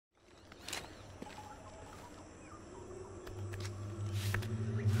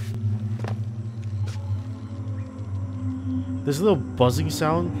There's a little buzzing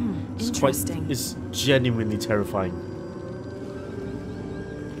sound. Interesting. It's genuinely terrifying.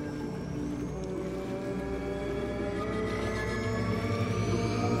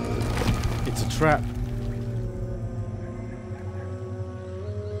 It's a trap.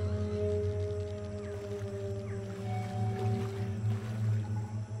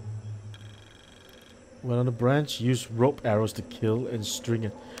 When on a branch, use rope arrows to kill and string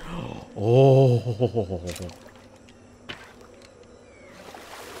it. Oh.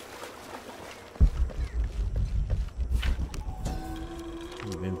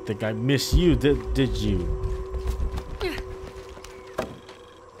 You didn't think I missed you, did you?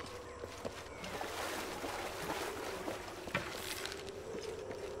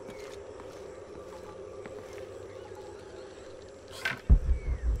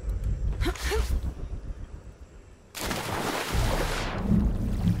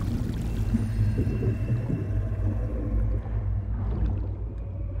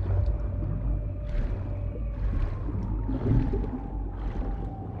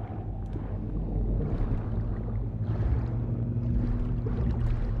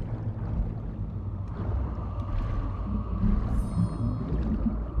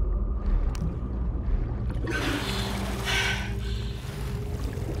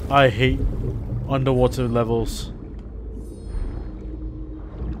 I hate underwater levels.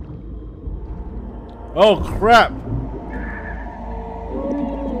 Oh crap!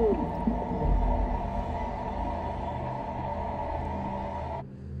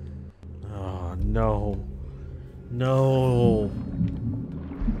 Oh no. No.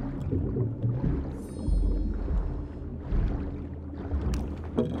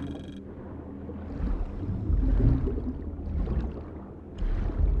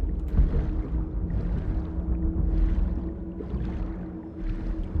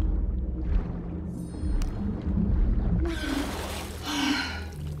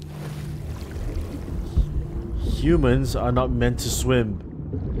 Humans are not meant to swim.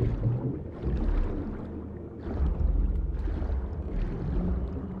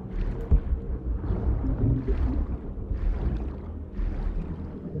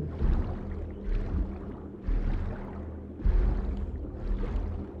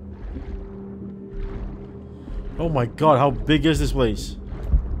 Oh my god, how big is this place?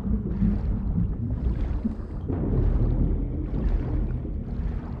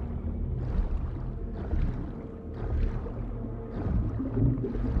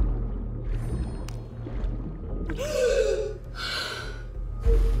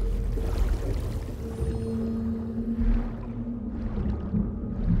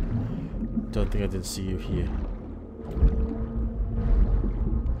 Don't think I didn't see you here.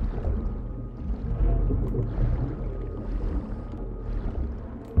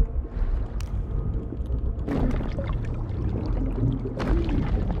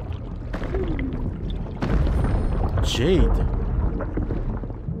 Jade.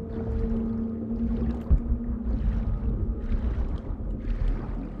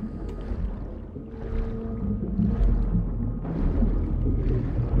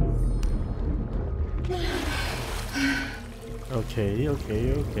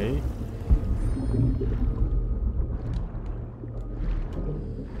 Okay.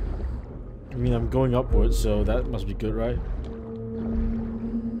 I mean, I'm going upwards, so that must be good, right?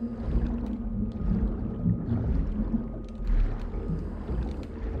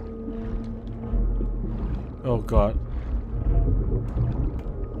 Oh god.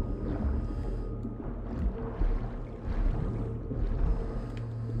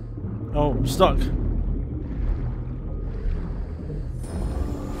 Oh, I'm stuck.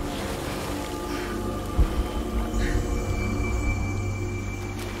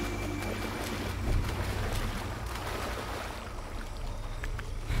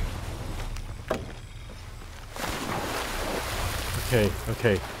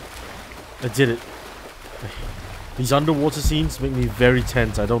 Okay. I did it. These underwater scenes make me very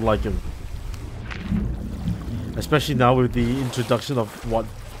tense. I don't like them. Especially now with the introduction of what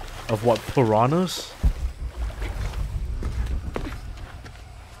piranhas?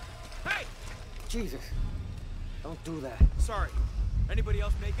 Hey! Jesus. Don't do that. Sorry. Anybody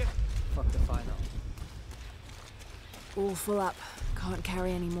else make it? Fuck if I know. All full up. Can't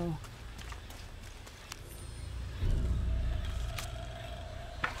carry any more.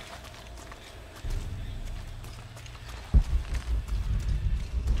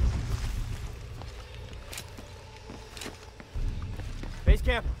 Base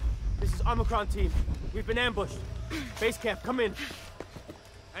camp. This is Omicron team. We've been ambushed. Base camp, come in.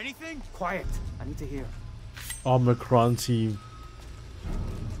 Anything? Quiet. I need to hear. Omicron team.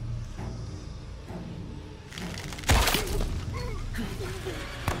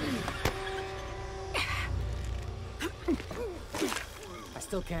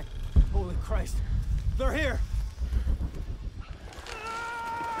 still can't. Holy Christ. They're here!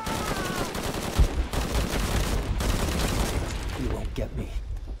 You won't get me.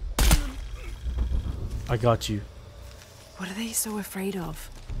 I got you. What are they so afraid of?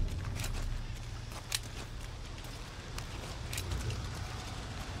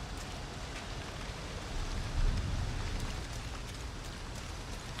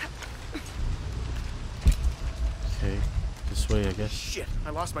 Okay, this way, I guess. Shit,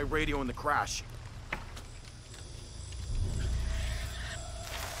 I lost my radio in the crash.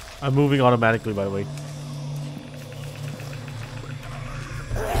 I'm moving automatically, by the way.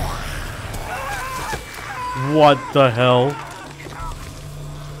 What the hell?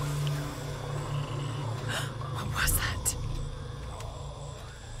 What was that?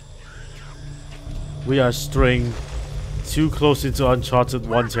 We are straying too close into Uncharted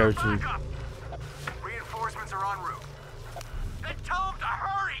 1 territory. Reinforcements are en route. Then tell them to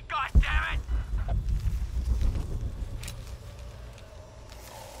hurry, goddammit!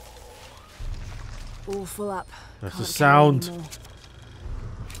 All full up. That's Can't the carry sound. anymore.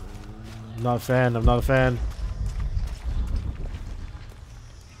 I'm not a fan. I'm not a fan.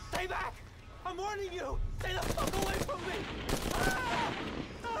 Stay back! I'm warning you! Stay the fuck away from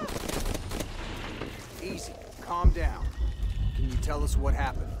me! Easy, calm down. Can you tell us what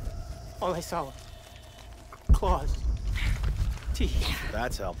happened? All I saw were claws. Teeth.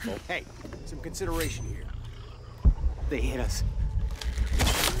 That's helpful. Hey, some consideration here. They hit us.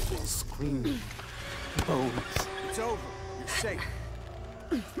 Screaming. Bones. It's over. You're safe.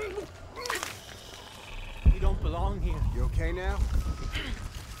 You don't belong here. You okay now?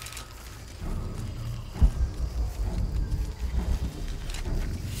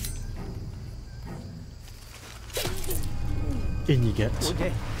 In you get. We're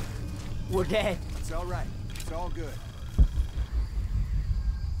dead. We're dead. It's all right. It's all good.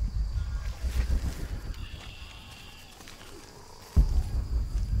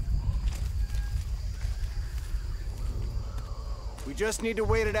 We just need to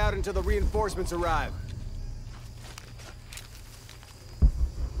wait it out until the reinforcements arrive.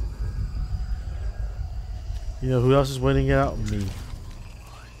 You know who else is waiting it out? Me.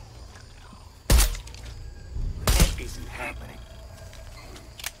 That isn't happening.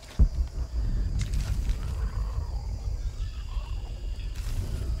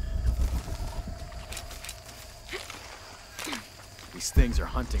 These things are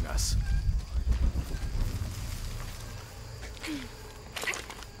hunting us.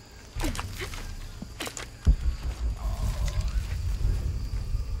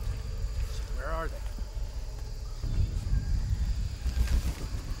 Where are they?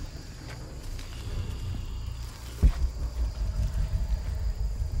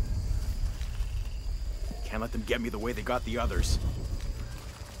 Can't let them get me the way they got the others.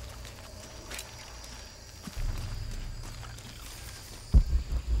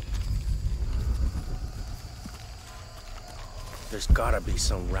 There's gotta be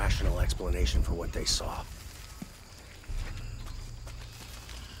some rational explanation for what they saw.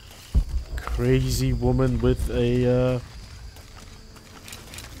 Crazy woman with a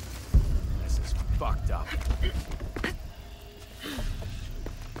This is fucked up.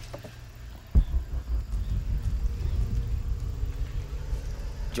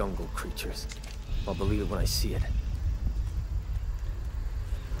 Jungle creatures. I'll believe it when I see it.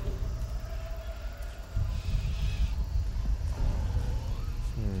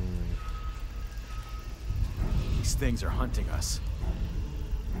 These things are hunting us.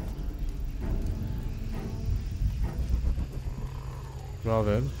 well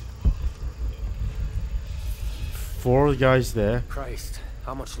then. 4 guys there. Christ,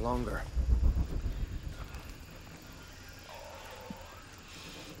 how much longer?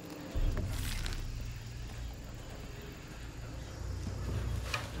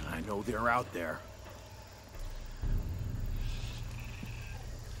 I know they're out there.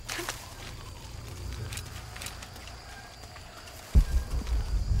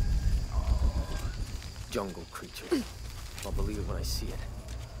 Jungle creatures. I'll believe it when I see it.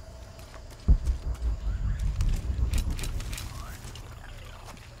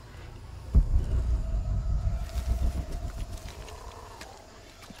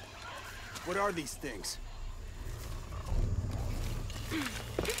 What are these things?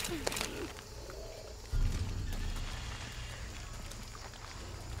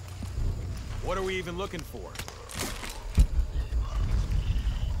 What are we even looking for?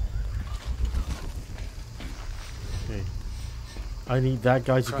 Okay. I need that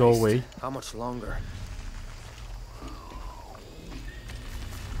guy to go Christ, away. how much longer?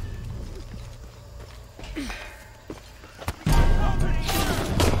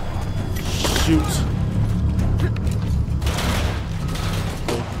 shoot.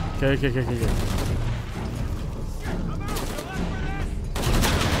 Okay.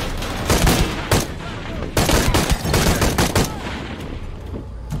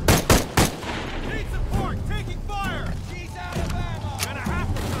 Need support! Taking fire! She's out of ammo! Gonna have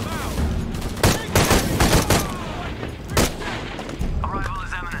to come out! Arrival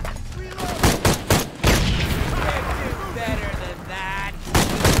is imminent. Better than that!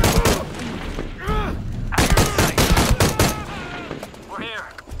 We're here.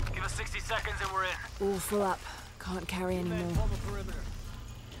 Give us 60 seconds and we're in. All full up. Can't carry anymore.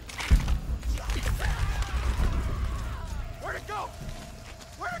 Where'd it go?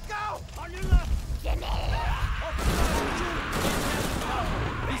 Where'd it go? On your left!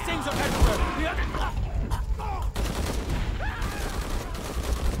 These things are everywhere!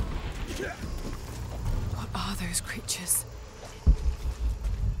 What are those creatures?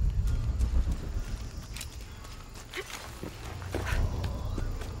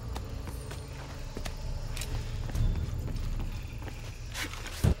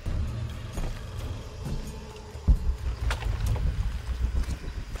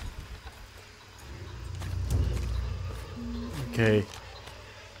 Okay.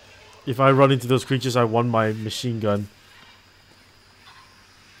 If I run into those creatures, I want my machine gun.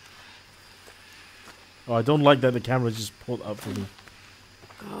 Oh, I don't like that the camera just pulled up for me.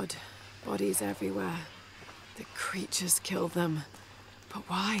 God, bodies everywhere. The creatures killed them. But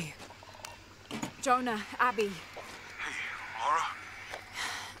why? Jonah, Abby. Hey, Lara?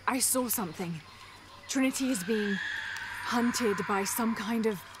 I saw something. Trinity is being hunted by some kind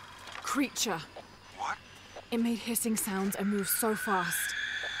of creature. What? It made hissing sounds and moved so fast.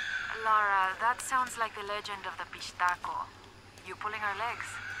 Lara, that sounds like the legend of the Pistaco. You pulling her legs?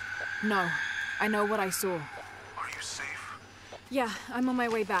 No, I know what I saw. Are you safe? Yeah, I'm on my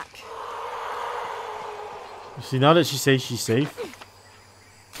way back. You see, now that she says she's safe.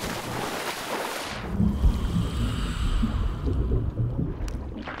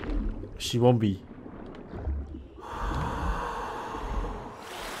 She won't be.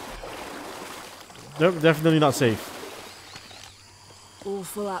 Nope, definitely not safe. All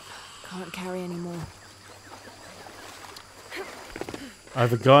full up. Can't carry anymore. I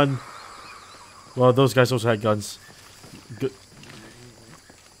have a gun. Well, those guys also had guns. Good.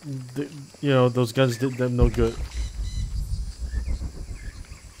 You know, those guns did them no good.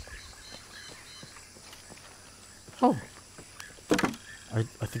 Oh. I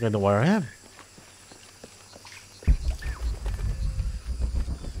think I know where I am.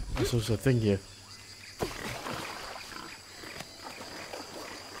 So there's a thing here.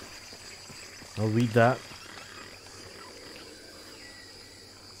 I'll read that.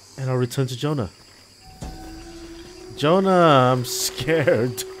 And I'll return to Jonah. Jonah, I'm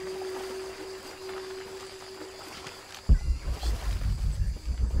scared. Is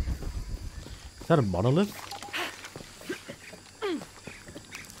that a monolith?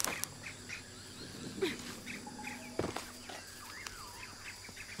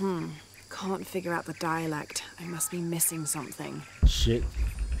 Can't figure out the dialect. I must be missing something. Shit.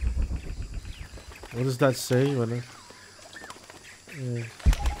 What does that say when I...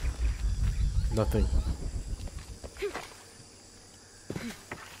 Nothing.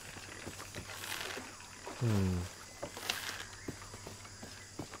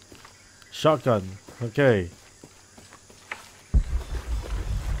 Shotgun. Okay.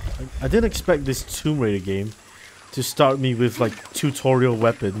 I didn't expect this Tomb Raider game to start me with like tutorial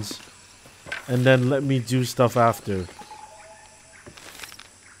weapons and then let me do stuff after.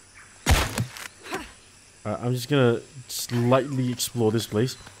 I'm just gonna slightly explore this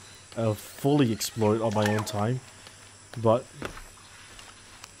place. I'll fully explore it on my own time, but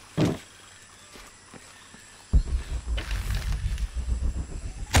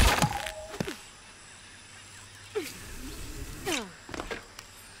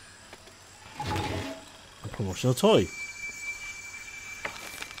a promotional toy.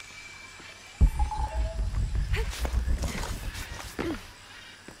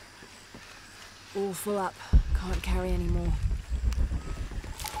 All full up. Can't carry anymore.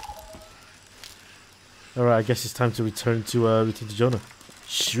 Alright, I guess it's time to return to Jonah.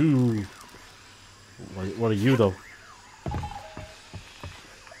 Shoo. What are you though?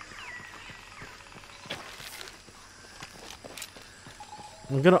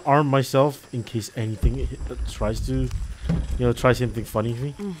 I'm gonna arm myself in case anything tries to, tries anything funny to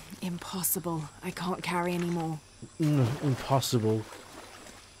me. Impossible. I can't carry anymore. Impossible.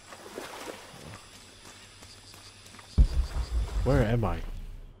 Where am I?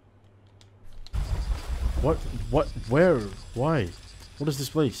 What? Where? Why? What is this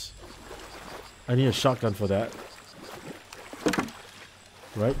place? I need a shotgun for that.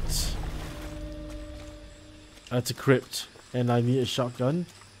 Right. That's a crypt. And I need a shotgun.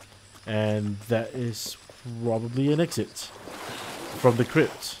 And that is probably an exit from the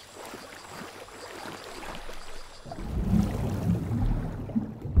crypt.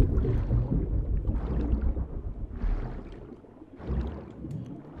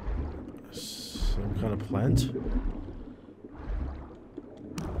 Some kind of plant.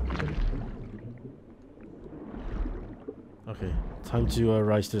 Okay, time to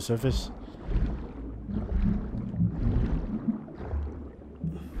rise to the surface.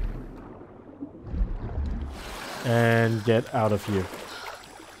 And get out of here.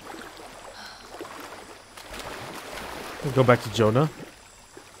 We'll go back to Jonah.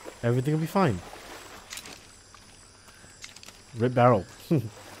 Everything will be fine. Red barrel.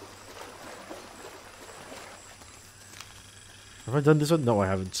 Have I done this one? No, I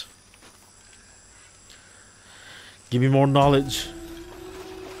haven't. Give me more knowledge.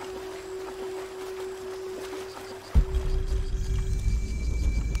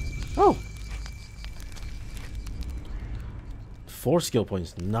 Oh! 4 skill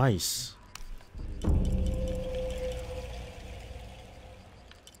points. Nice.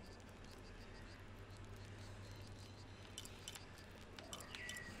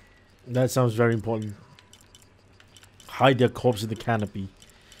 That sounds very important. Hide their corpse in the canopy.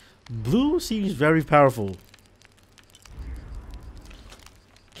 Blue seems very powerful.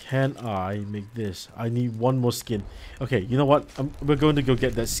 Can I make this? I need one more skin. Okay, you know what? We're going to go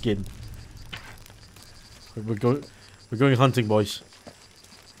get that skin. We're going hunting, boys.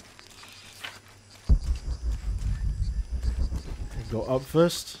 Go up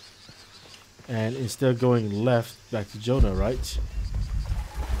first. And instead of going left, back to Jonah, right?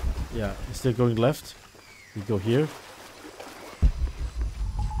 Yeah, instead of going left, we go here.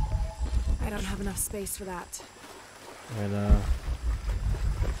 I don't have enough space for that. And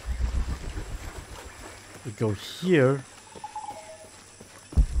we go here.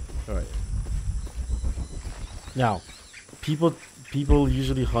 Alright. Now, people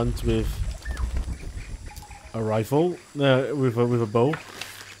usually hunt with a rifle, with a bow.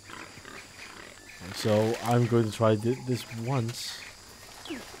 So I'm going to try this once.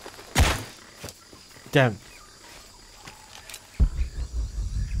 Damn.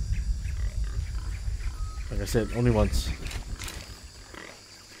 Like I said, only once.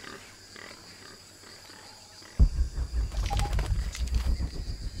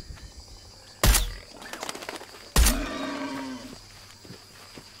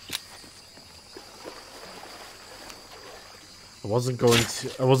 I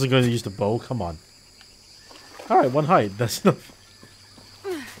wasn't going to use the bow. Come on. All right, one hide. That's enough.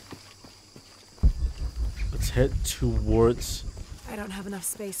 Let's head towards. I don't have enough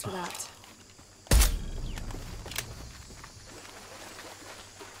space for that.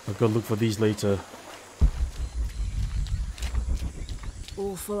 I'll go look for these later.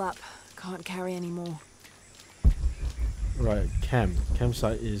 All full up. Can't carry any more. Right,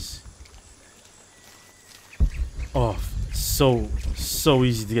 campsite is. Oh, so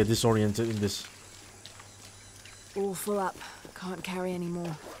easy to get disoriented in this. All full up. Can't carry any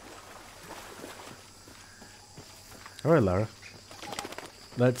more. Alright, Lara.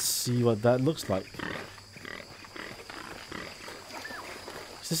 Let's see what that looks like.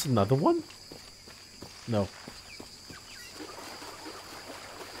 Is this another one? No.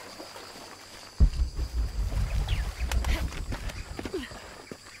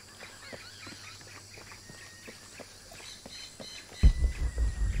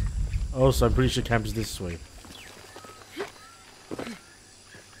 Oh, so I'm pretty sure camp is this way.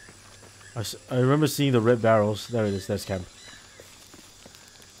 I remember seeing the red barrels. There it is. There's camp.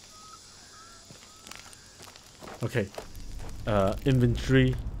 Okay.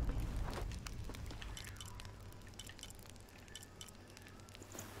 Inventory.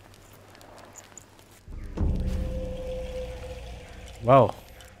 Wow.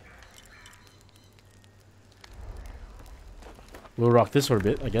 We'll rock this for a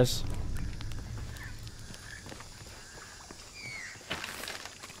bit, I guess.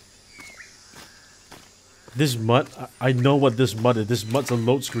 This mud, I know what this mud is. This mud's a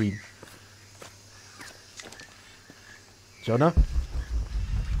load screen. Jonah?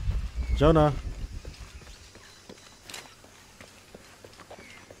 Jonah?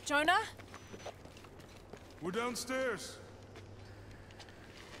 Jonah? We're downstairs.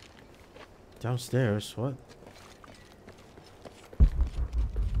 Downstairs? What?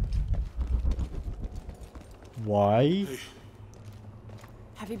 Why? Hey,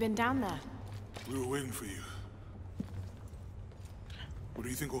 Have you been down there? we were waiting for you. What do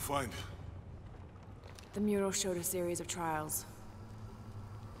you think we'll find? The mural showed a series of trials.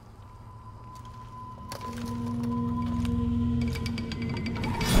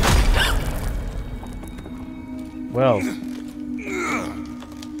 Well.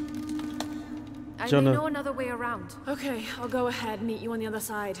 I Jonah. may know another way around. Okay, I'll go ahead and meet you on the other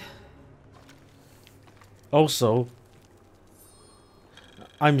side. Also,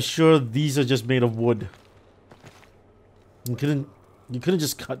 I'm sure these are just made of wood. You couldn't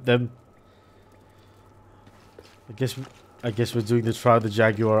just cut them. I guess we're doing the trial of the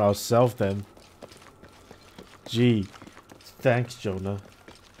Jaguar ourselves then. Gee, thanks, Jonah.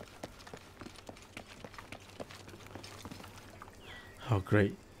 Oh,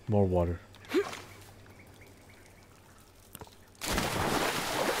 great. More water.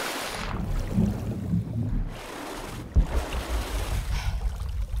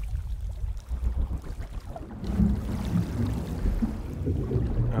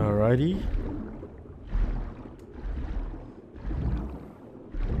 Alrighty.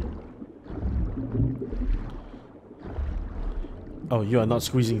 Oh, you are not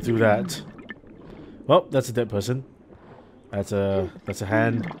squeezing through that. Well, that's a dead person. That's a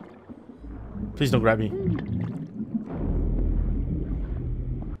hand. Please don't grab me.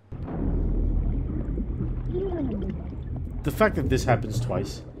 The fact that this happens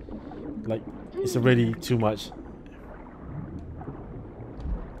twice, like, it's already too much.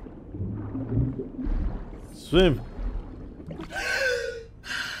 Swim.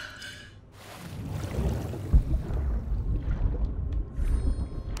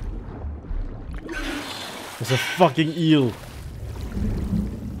 It's a fucking eel.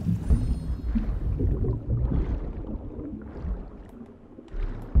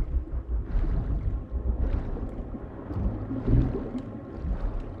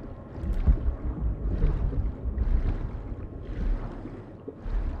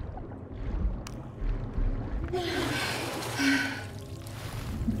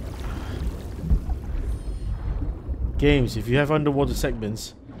 Games, if you have underwater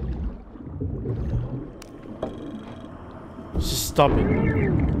segments, just stop it.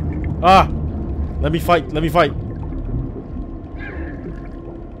 Ah! Let me fight, let me fight.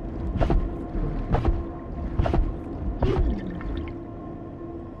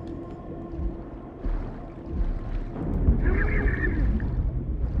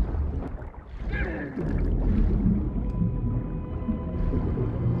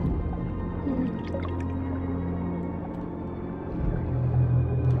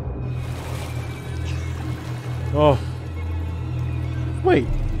 Oh. Wait.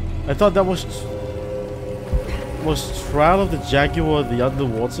 I thought that was Trial of the Jaguar the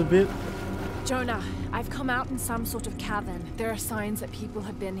underwater bit? Jonah, I've come out in some sort of cavern. There are signs that people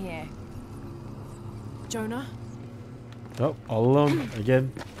have been here. Jonah? Oh, all alone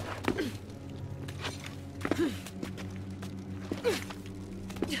again.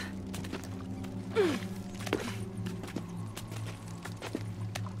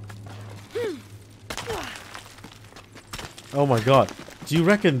 Oh my god. Do you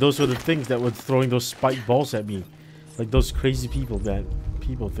reckon those were the things that were throwing those spiked balls at me? Like those crazy people that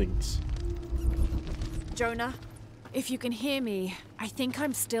people things. Jonah, if you can hear me, I think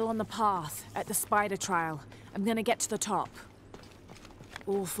I'm still on the path at the spider trial. I'm gonna get to the top.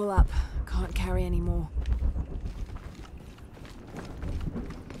 All full up. Can't carry any more.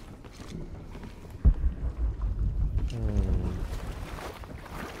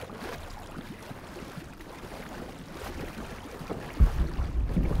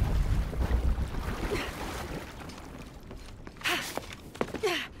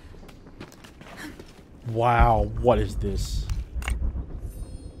 Wow, what is this?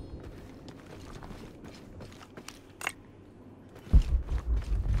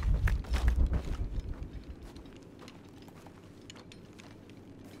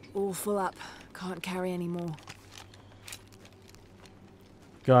 All full up. Can't carry any more.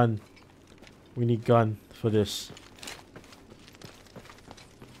 Gun. We need gun for this.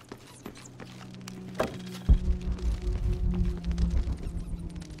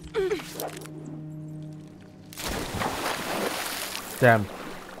 Damn.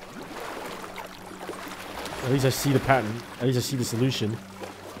 At least I see the pattern. At least I see the solution.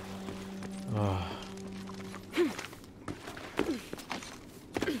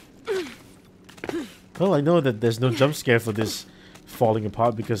 Well, I know that there's no jump scare for this falling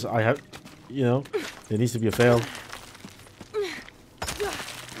apart because I have, you know, there needs to be a fail.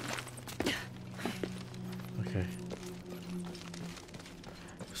 Okay.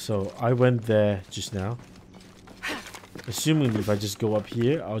 So I went there just now. Assuming if I just go up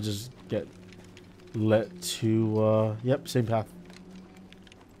here, I'll just get led to, yep, same path.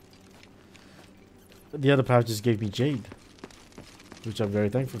 the other path just gave me jade, which I'm very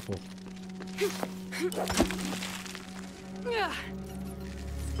thankful for.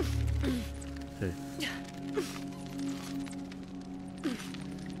 Okay.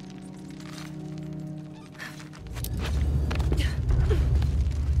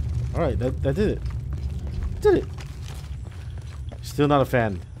 Alright, that did it. Did it. Still not a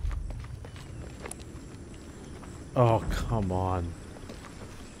fan. Oh, come on.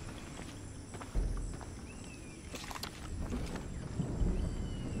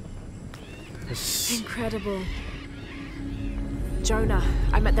 Incredible. Jonah,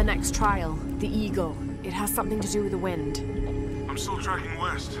 I'm at the next trial. The Eagle. It has something to do with the wind. I'm still tracking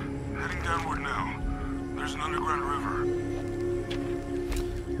west. Heading downward now. There's an underground river.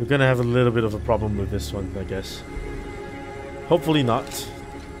 We're gonna have a little bit of a problem with this one, I guess. Hopefully not.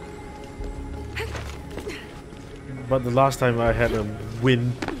 But the last time I had a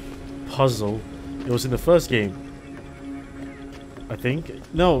wind puzzle, it was in the first game. I think.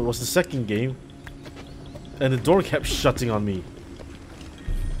 No, it was the second game. And the door kept shutting on me.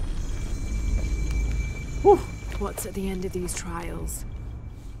 Whew. What's at the end of these trials?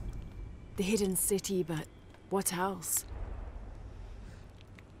 The hidden city, but what else?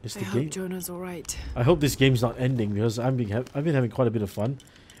 It's I the hope game. Jonah's alright. I hope this game's not ending because I've been having quite a bit of fun,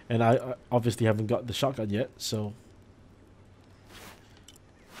 and I obviously haven't got the shotgun yet. So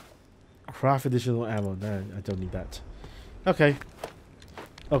craft additional ammo. No, I don't need that. Okay.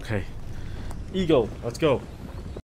 Okay. Eagle, let's go.